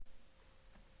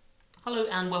Hello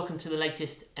and welcome to the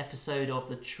latest episode of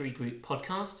the Tree Group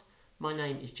podcast. My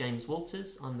name is James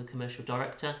Walters, I'm the Commercial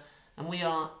Director, and we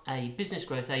are a business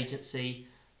growth agency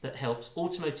that helps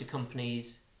automotive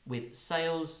companies with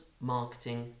sales,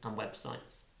 marketing and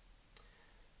websites.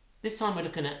 This time we're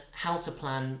looking at how to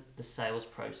plan the sales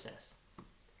process.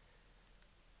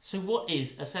 So what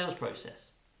is a sales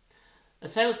process? A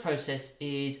sales process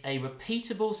is a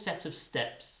repeatable set of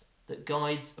steps that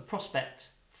guides a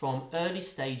prospect from early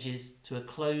stages to a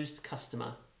closed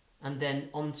customer and then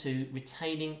onto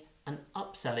retaining and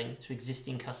upselling to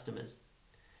existing customers.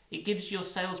 It gives your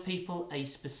salespeople a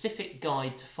specific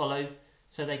guide to follow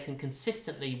so they can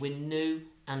consistently win new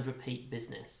and repeat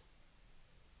business.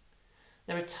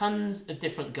 There are tons of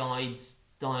different guides,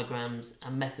 diagrams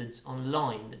and methods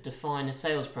online that define a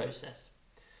sales process.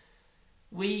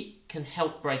 We can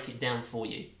help break it down for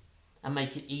you and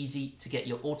make it easy to get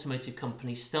your automotive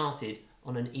company started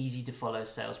on an easy to follow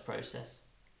sales process.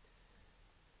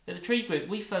 At the Tree Group,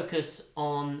 we focus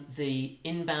on the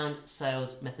inbound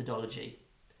sales methodology.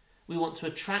 We want to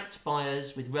attract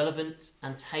buyers with relevant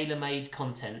and tailor-made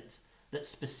content that's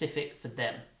specific for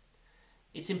them.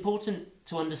 It's important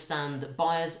to understand that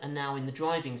buyers are now in the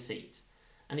driving seat,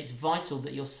 and it's vital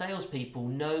that your salespeople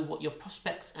know what your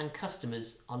prospects and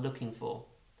customers are looking for.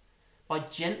 By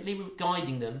gently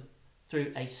guiding them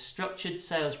through a structured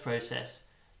sales process,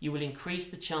 you will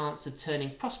increase the chance of turning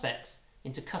prospects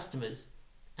into customers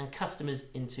and customers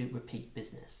into repeat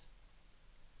business.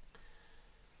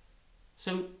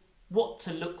 So, what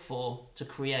to look for to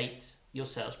create your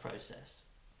sales process?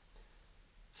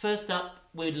 First up,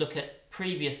 we'd look at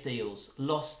previous deals,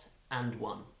 lost and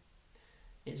won.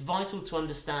 It's vital to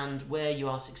understand where you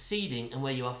are succeeding and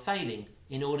where you are failing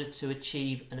in order to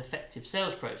achieve an effective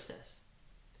sales process.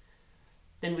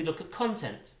 Then we look at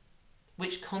content.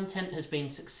 Which content has been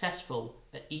successful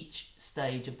at each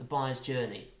stage of the buyer's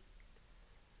journey?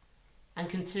 And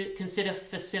consider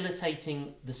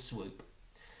facilitating the swoop.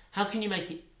 How can you make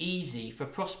it easy for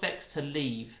prospects to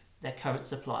leave their current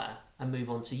supplier and move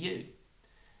on to you?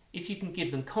 If you can give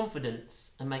them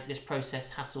confidence and make this process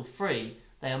hassle-free,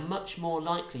 they are much more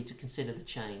likely to consider the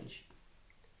change.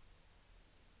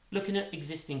 Looking at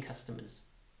existing customers.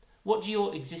 What do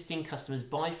your existing customers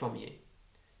buy from you?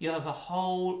 You have a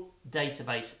whole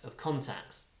database of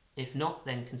contacts. If not,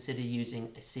 then consider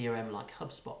using a CRM like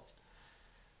HubSpot.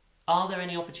 Are there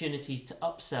any opportunities to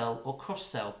upsell or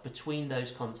cross-sell between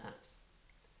those contacts?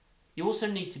 You also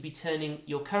need to be turning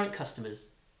your current customers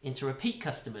into repeat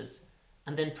customers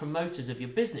and then promoters of your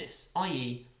business,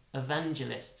 i.e.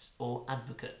 evangelists or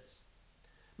advocates.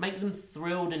 Make them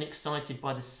thrilled and excited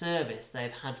by the service they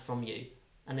have had from you,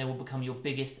 and they will become your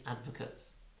biggest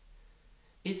advocates.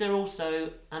 Is there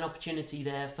also an opportunity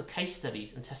there for case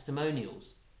studies and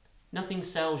testimonials? Nothing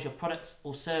sells your products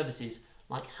or services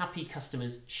like happy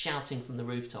customers shouting from the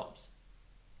rooftops.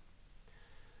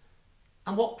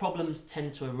 And what problems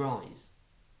tend to arise?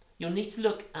 You'll need to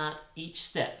look at each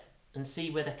step and see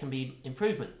where there can be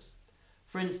improvements.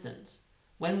 For instance,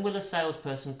 when will a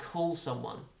salesperson call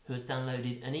someone who has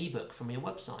downloaded an ebook from your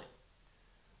website?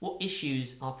 What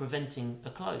issues are preventing a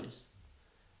close?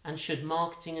 And should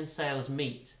marketing and sales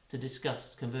meet to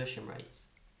discuss conversion rates?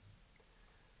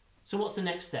 So what's the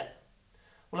next step?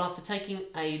 Well, after taking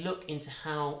a look into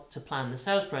how to plan the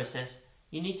sales process,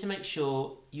 you need to make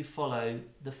sure you follow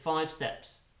the 5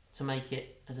 steps to make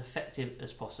it as effective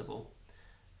as possible.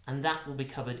 And that will be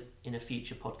covered in a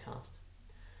future podcast.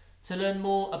 To learn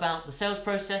more about the sales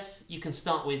process, you can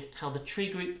start with how the Tree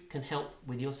Group can help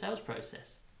with your sales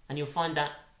process. And you'll find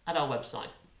that at our website.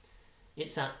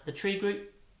 It's at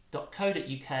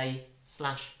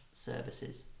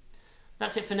thetreegroup.co.uk/services.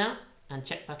 That's it for now, and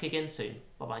check back again soon.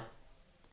 Bye bye.